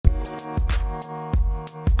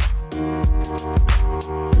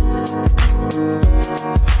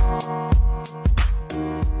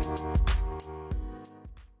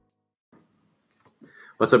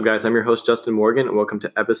What's up, guys? I'm your host, Justin Morgan, and welcome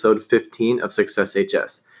to episode 15 of Success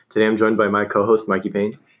HS. Today, I'm joined by my co-host, Mikey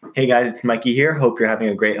Payne. Hey, guys, it's Mikey here. Hope you're having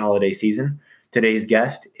a great holiday season. Today's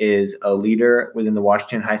guest is a leader within the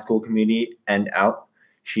Washington High School community and out.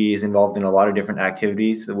 She is involved in a lot of different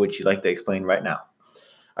activities, which she'd like to explain right now.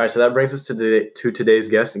 All right, so that brings us to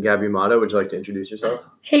today's guest, Gabby Motta. Would you like to introduce yourself?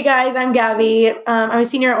 Hey, guys, I'm Gabby. I'm a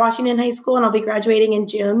senior at Washington High School, and I'll be graduating in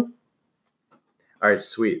June. All right,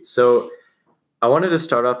 sweet. So I wanted to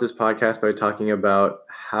start off this podcast by talking about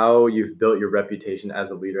how you've built your reputation as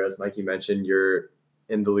a leader. As Mikey mentioned, you're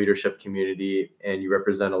in the leadership community and you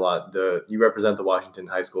represent the Washington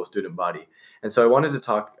High School student body. And so I wanted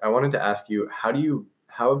to ask you, how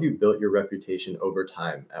have you built your reputation over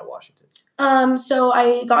time at Washington? So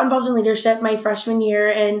I got involved in leadership my freshman year,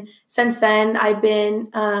 and since then I've been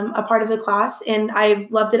a part of the class, and I've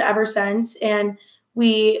loved it ever since. And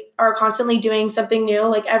we are constantly doing something new.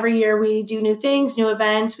 Like every year we do new things, new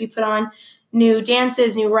events. We put on new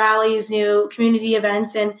dances, new rallies, new community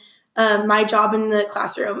events. And my job in the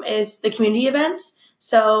classroom is the community events.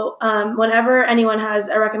 So whenever anyone has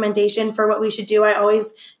a recommendation for what we should do, I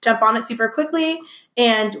always jump on it super quickly.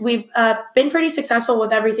 And we've been pretty successful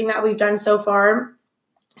with everything that we've done so far.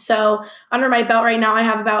 So under my belt right now, I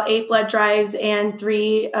have about 8 blood drives and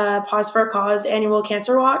 3 Pause for a Cause annual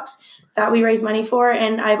cancer walks that we raise money for.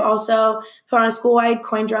 And I've also put on a school-wide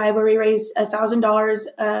coin drive where we raise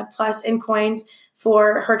 $1,000 plus in coins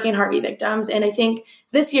for Hurricane Harvey victims. And I think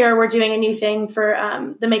this year we're doing a new thing for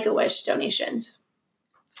the Make-A-Wish donations.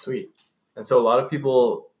 Sweet. And so a lot of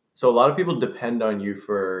people depend on you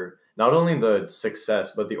for not only the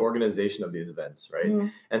success, but the organization of these events, right? Mm-hmm.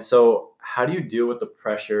 And so how do you deal with the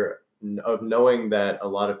pressure of knowing that a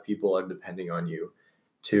lot of people are depending on you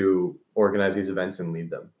to organize these events and lead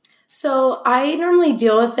them? So I normally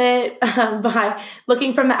deal with it by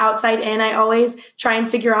looking from the outside in. I always try and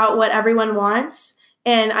figure out what everyone wants,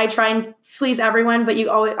 and I try and please everyone, but you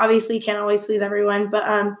obviously can't always please everyone. But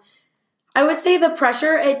I would say the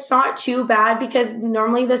pressure, it's not too bad because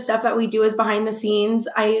normally the stuff that we do is behind the scenes.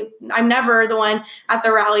 I'm never the one at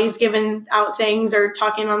the rallies giving out things or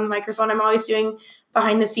talking on the microphone. I'm always doing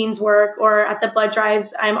behind the scenes work, or at the blood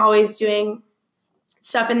drives, I'm always doing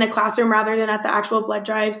stuff in the classroom rather than at the actual blood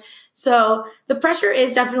drives. So the pressure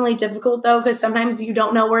is definitely difficult though, because sometimes you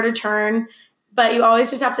don't know where to turn, but you always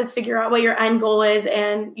just have to figure out what your end goal is.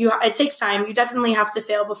 And it takes time. You definitely have to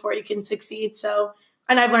fail before you can succeed. So,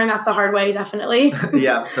 and I've learned that the hard way, definitely.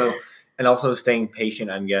 Yeah. So, and also staying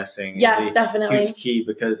patient, I'm guessing. Yes, definitely. Huge key,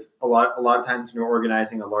 because a lot of times when you're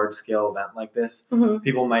organizing a large scale event like this,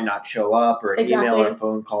 people might not show up, or an email or a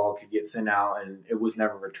phone call could get sent out and it was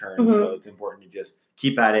never returned. So it's important to just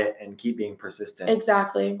keep at it and keep being persistent.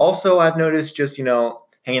 Exactly. Also, I've noticed just,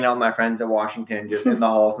 hanging out with my friends at Washington, just in the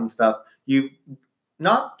halls and stuff, you've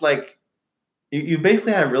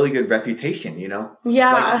basically had a really good reputation,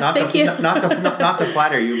 Yeah, thank you. Not to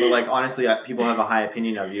flatter you, but honestly, people have a high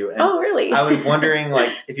opinion of you. And oh, really? I was wondering,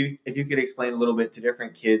 if you could explain a little bit to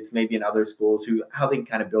different kids, maybe in other schools, how they can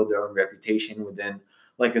kind of build their own reputation within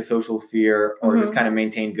a social sphere, or just kind of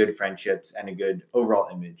maintain good friendships and a good overall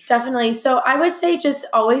image. Definitely. So I would say just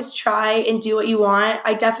always try and do what you want.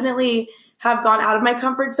 I definitely have gone out of my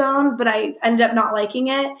comfort zone, but I ended up not liking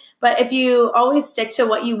it. But if you always stick to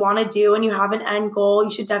what you want to do and you have an end goal,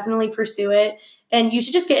 you should definitely pursue it. And you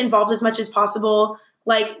should just get involved as much as possible.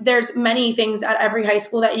 There's many things at every high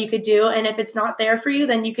school that you could do. And if it's not there for you,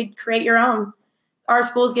 then you could create your own. Our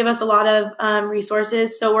schools give us a lot of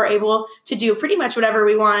resources, so we're able to do pretty much whatever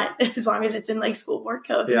we want as long as it's in school board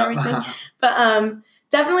codes and everything. But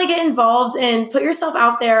definitely get involved and put yourself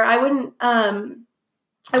out there. I wouldn't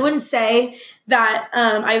say that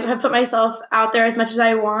I have put myself out there as much as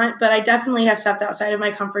I want, but I definitely have stepped outside of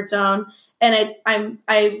my comfort zone, and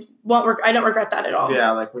I don't regret that at all.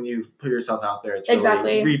 Yeah, when you put yourself out there, it's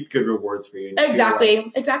exactly really reap good rewards for you.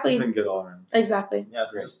 Exactly. It's been good all around. Exactly. Yeah.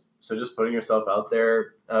 So just putting yourself out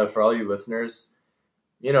there for all you listeners,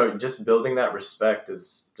 just building that respect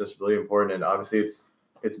is just really important. And obviously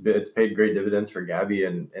it's paid great dividends for Gabby,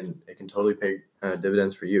 and it can totally pay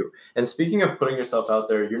dividends for you. And speaking of putting yourself out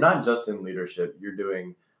there, you're not just in leadership. You're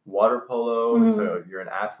doing water polo, so you're an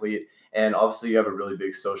athlete. And obviously you have a really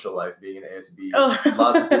big social life being an ASB. Oh.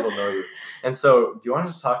 Lots of people know you. And so do you want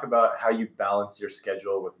to just talk about how you balance your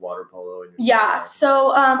schedule with water polo? And yeah.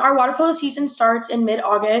 So our water polo season starts in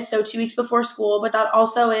mid-August, so 2 weeks before school. But that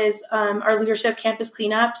also is our leadership campus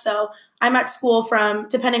cleanup. So I'm at school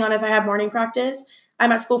depending on if I have morning practice,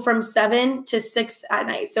 I'm at school from 7 to 6 at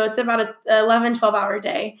night. So it's about an 11, 12-hour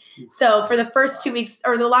day. So for the first 2 weeks,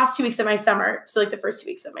 or the last 2 weeks of my summer, so the first 2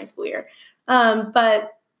 weeks of my school year. But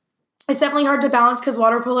it's definitely hard to balance because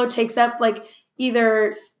water polo takes up like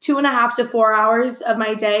either 2.5 to 4 hours of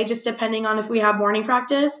my day, just depending on if we have morning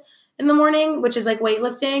practice in the morning, which is like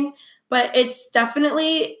weightlifting. But it's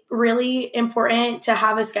definitely really important to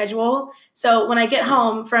have a schedule. So when I get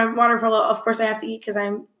home from water polo, of course I have to eat because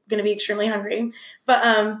I'm going to be extremely hungry. But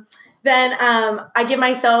then I give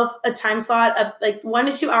myself a time slot of like 1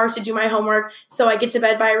 to 2 hours to do my homework so I get to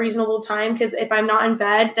bed by a reasonable time, because if I'm not in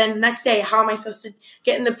bed, then the next day, how am I supposed to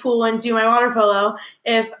get in the pool and do my water polo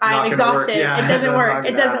if I'm exhausted? Yeah. It doesn't work.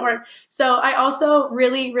 It doesn't work. So I also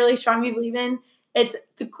really, really strongly believe in it's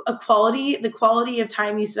the quality of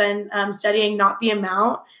time you spend studying, not the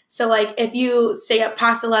amount. So like if you stay up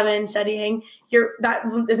past 11 studying,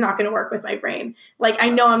 that is not going to work with my brain. Like I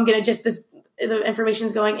know I'm going to the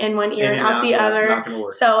information's going in one ear and out the other.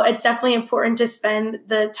 So it's definitely important to spend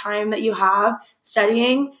the time that you have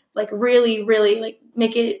studying, like really, really like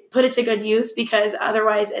put it to good use, because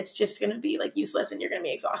otherwise it's just going to be like useless and you're going to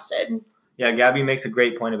be exhausted. Yeah, Gabby makes a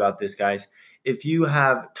great point about this, guys. If you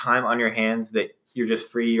have time on your hands that you're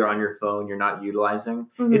just free, you're on your phone, you're not utilizing,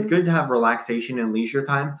 it's good to have relaxation and leisure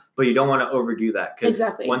time, but you don't want to overdo that, because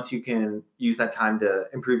once you can use that time to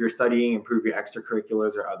improve your studying, improve your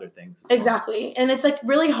extracurriculars or other things. Exactly. And it's like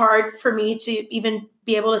really hard for me to even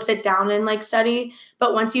be able to sit down and like study.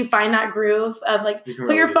 But once you find that groove of like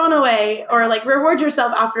put your phone away or like reward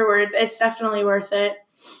yourself afterwards, it's definitely worth it.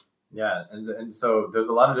 Yeah, and so there's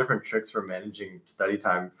a lot of different tricks for managing study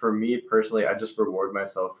time. For me personally, I just reward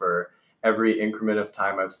myself for every increment of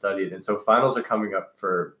time I've studied. And so finals are coming up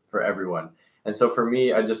for everyone. And so for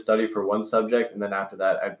me, I just study for one subject, and then after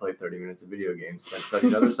that, I'd play 30 minutes of video games. Then study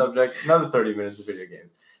another subject, another 30 minutes of video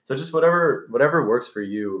games. So just whatever works for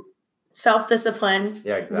you. Self-discipline.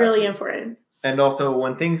 Yeah, exactly. Really important. And also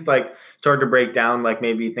when things like start to break down, like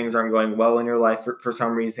maybe things aren't going well in your life for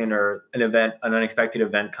some reason, or an unexpected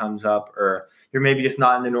event comes up, or you're maybe just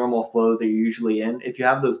not in the normal flow that you're usually in. If you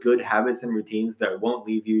have those good habits and routines that won't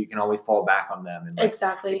leave you, you can always fall back on them. And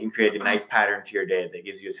exactly. You can create a nice pattern to your day that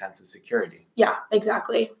gives you a sense of security. Yeah,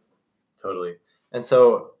 exactly. Totally. And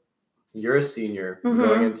so you're a senior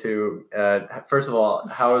going into, first of all,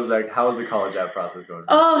 how is the college app process going?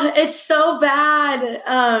 Oh, it's so bad.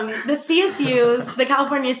 The CSUs, the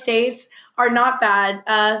California states, are not bad.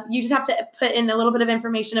 You just have to put in a little bit of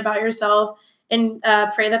information about yourself and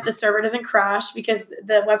pray that the server doesn't crash, because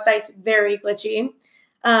the website's very glitchy.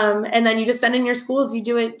 And then you just send in your schools. You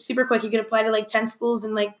do it super quick. You could apply to like 10 schools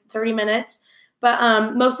in like 30 minutes.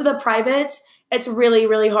 But most of the privates, it's really,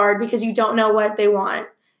 really hard because you don't know what they want.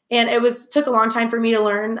 And took a long time for me to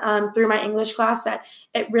learn through my English class that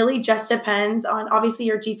it really just depends on, obviously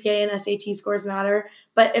your GPA and SAT scores matter,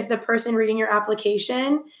 but if the person reading your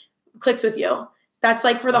application clicks with you. That's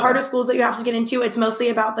like for the harder schools that you have to get into, it's mostly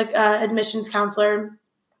about the admissions counselor.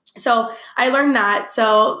 So I learned that.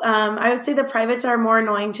 So I would say the privates are more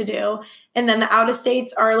annoying to do. And then the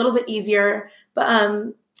out-of-states are a little bit easier.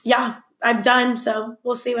 But yeah, I'm done. So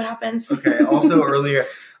we'll see what happens. Okay. Also earlier,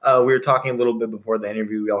 we were talking a little bit before the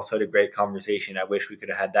interview. We also had a great conversation. I wish we could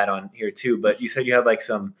have had that on here too. But you said you had like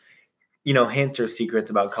some, hints or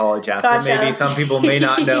secrets about college apps that maybe some people may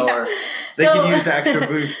not know, or they can use the extra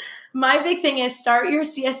boost. My big thing is start your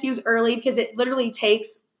CSUs early, because it literally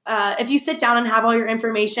takes, if you sit down and have all your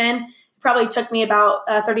information, it probably took me about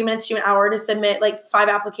 30 minutes to an hour to submit like 5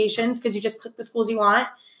 applications, because you just click the schools you want.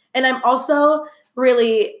 And I'm also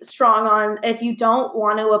really strong on, if you don't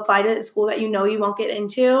want to apply to a school that you know you won't get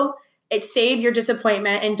into, save your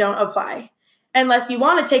disappointment and don't apply. Unless you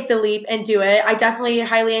want to take the leap and do it. I definitely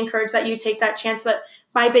highly encourage that you take that chance. But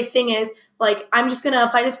my big thing is, like, I'm just going to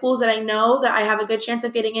apply to schools that I know that I have a good chance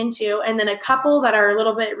of getting into, and then a couple that are a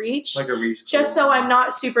little bit reach. Like a reach. Just so I'm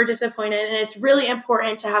not super disappointed. And it's really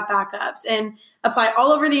important to have backups and apply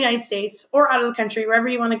all over the United States or out of the country, wherever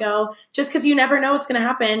you want to go, just because you never know what's going to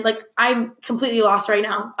happen. Like, I'm completely lost right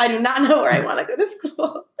now. I do not know where I want to go to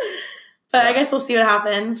school. But I guess we'll see what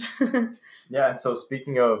happens. Yeah. So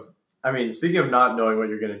speaking of not knowing what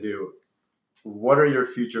you're going to do, what are your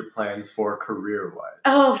future plans for career-wise?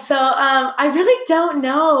 Oh, so I really don't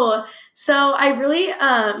know. So I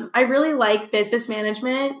really like business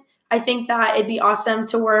management. I think that it'd be awesome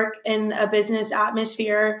to work in a business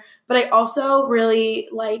atmosphere, but I also really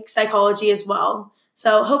like psychology as well.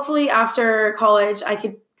 So hopefully after college,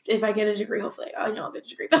 if I get a degree, hopefully I know I'll get a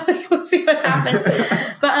degree, but we'll see what happens.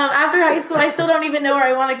 But after high school, I still don't even know where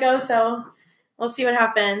I want to go. So we'll see what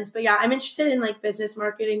happens. But yeah, I'm interested in like business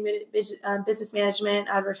marketing, business management,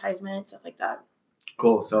 advertisement, stuff like that.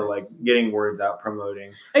 Cool. So like getting words out, promoting.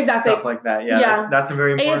 Exactly. Stuff like that. Yeah. That's a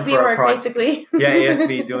very important ASB work, basically. Yeah,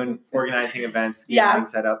 ASB, organizing events, getting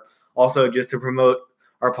things set up. Also, just to promote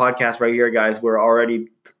our podcast right here, guys. We're already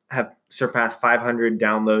have surpassed 500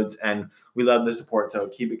 downloads, and we love the support. So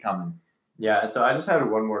keep it coming. Yeah, and so I just had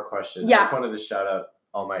one more question. Yeah. I just wanted to shout out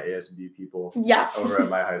all my ASB people over at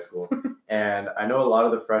my high school. And I know a lot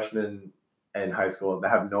of the freshmen in high school that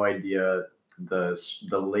have no idea the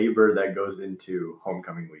labor that goes into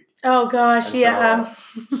homecoming week. Oh gosh, and yeah.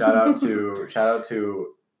 So, shout out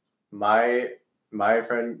to my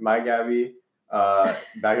friend, my Gabby,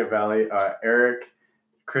 back at Valley, Eric,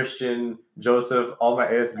 Christian, Joseph, all my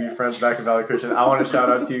ASB friends back at Valley Christian. I want to shout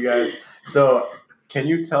out to you guys. So can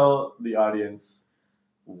you tell the audience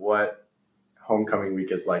what homecoming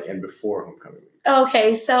week is like and before homecoming week?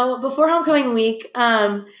 Okay, so before homecoming week,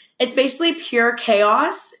 it's basically pure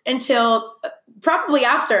chaos until probably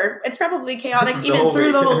after. It's probably chaotic even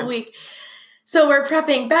through the whole week. So we're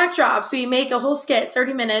prepping backdrops. We make a whole skit,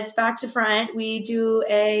 30 minutes back to front. We do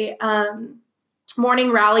a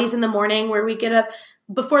morning rallies in the morning where we get up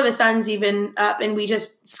before the sun's even up and we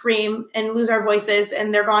just scream and lose our voices,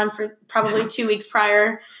 and they're gone for probably 2 weeks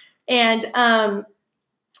prior. And I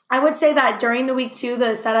would say that during the week too,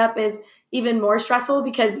 the setup is even more stressful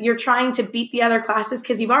because you're trying to beat the other classes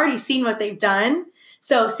because you've already seen what they've done.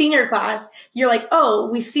 So senior class, you're like, oh,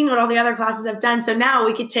 we've seen what all the other classes have done. So now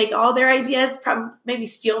we could take all their ideas, maybe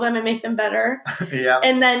steal them and make them better. Yeah.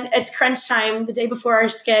 And then it's crunch time the day before our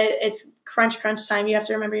skit. It's crunch time. You have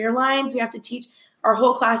to remember your lines. We have to teach our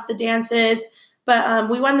whole class the dances. But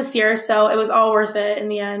we won this year, so it was all worth it in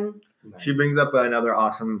the end. Nice. She brings up another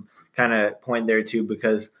awesome kind of point there too,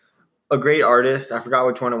 because a great artist, I forgot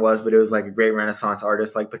which one it was, but it was like a great Renaissance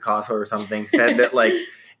artist like Picasso or something, said that like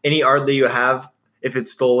any art that you have, if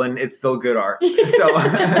it's stolen, it's still good art. So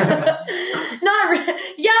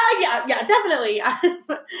yeah, definitely.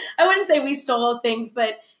 I wouldn't say we stole things,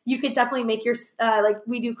 but you could definitely make your like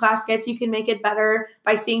we do class skits. You can make it better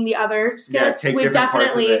by seeing the other skits.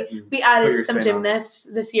 We added some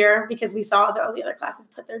gymnasts this year because we saw that all the other classes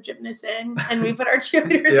put their gymnasts in, and we put our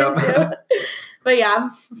cheerleaders in too. But yeah,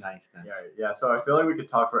 nice. Yeah. So I feel like we could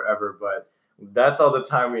talk forever, but that's all the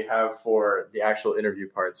time we have for the actual interview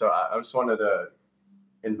part. So I just wanted to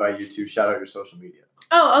invite you to shout out your social media.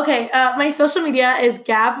 Oh, okay. My social media is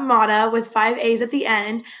Gab Motta with 5 A's at the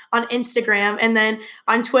end on Instagram. And then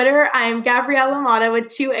on Twitter, I'm Gabriella Motta with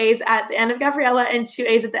 2 A's at the end of Gabriella and 2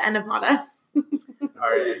 A's at the end of Motta. All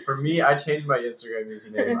right. For me, I changed my Instagram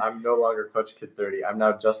username. I'm no longer Clutch Kid 30. I'm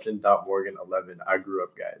now Justin.Morgan11. I grew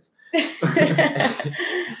up, guys.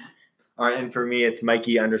 All right. And for me, it's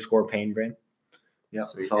Mikey_Painbrain. Yeah,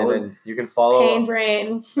 and then you can follow Pain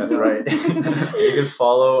Brain. That's right. You can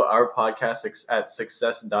follow our podcast at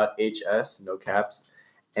success.hs, no caps,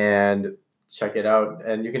 and check it out.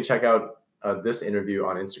 And you can check out this interview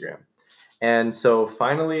on Instagram. And so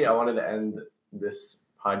finally, I wanted to end this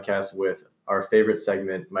podcast with our favorite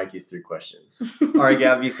segment, Mikey's 3 questions. All right,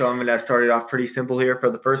 Gabby. So I'm going to start it off pretty simple here for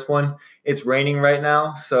the first one. It's raining right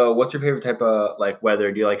now. So what's your favorite type of like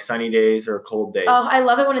weather? Do you like sunny days or cold days? Oh, I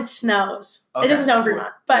love it when it snows. Okay. It doesn't snow in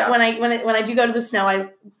Vermont, but when I do go to the snow,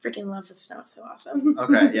 I freaking love the snow. It's so awesome.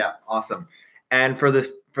 Okay, yeah, awesome. And for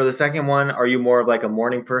the second one, are you more of like a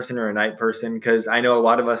morning person or a night person? Because I know a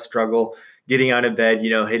lot of us struggle getting out of bed,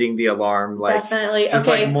 hitting the alarm. Like, definitely.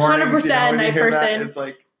 Okay, like mornings, 100% night person. It's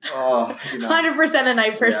like, 100% a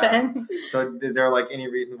night person. Yeah. So is there like any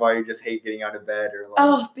reason why you just hate getting out of bed? Or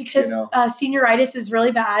like, because senioritis is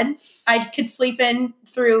really bad. I could sleep in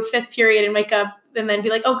through 5th period and wake up and then be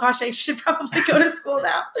like, oh gosh, I should probably go to school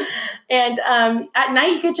now. And at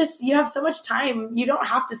night you have so much time. You don't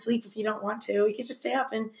have to sleep if you don't want to. You could just stay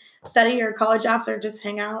up and study your college apps or just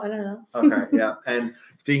hang out. I don't know. Okay, yeah. And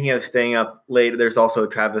speaking of staying up late, there's also a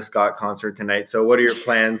Travis Scott concert tonight. So what are your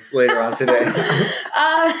plans later on today?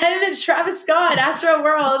 Heading to Travis Scott, Astro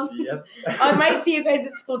World. Yes. I might see you guys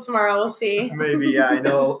at school tomorrow. We'll see. Maybe, yeah. I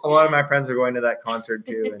know a lot of my friends are going to that concert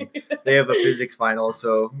too. And they have a physics final,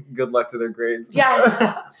 so good luck to their grades.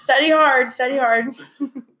 Yeah. Study hard.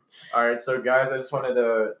 All right. So, guys, I just wanted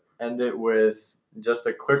to end it with just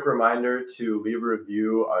a quick reminder to leave a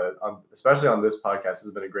review, especially on this podcast. This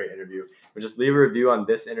has been a great interview. But just leave a review on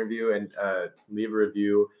this interview and leave a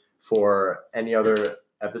review for any other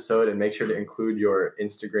episode. And make sure to include your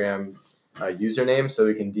Instagram username so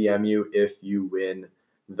we can DM you if you win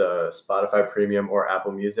the Spotify Premium or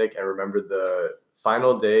Apple Music. And remember, the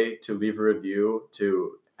final day to leave a review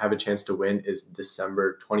to have a chance to win is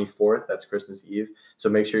December 24th. That's Christmas Eve. So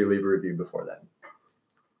make sure you leave a review before then.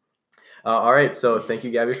 All right, so thank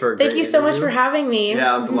you, Gabby, for a Thank you so much for having me.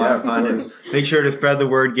 Yeah, it was a lot of fun. And make sure to spread the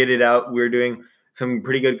word, get it out. We're doing some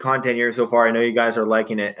pretty good content here so far. I know you guys are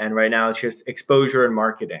liking it. And right now it's just exposure and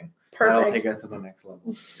marketing. Perfect. That'll take us to the next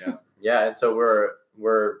level. Yeah, and so we're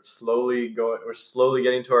we're slowly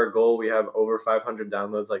getting to our goal. We have over 500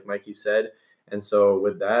 downloads, like Mikey said. And so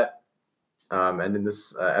with that, ending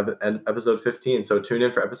this episode 15. So tune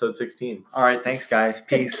in for episode 16. All right. Thanks, guys.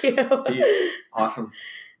 Peace. Thank you. Peace. Awesome.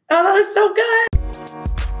 Oh, that was so good.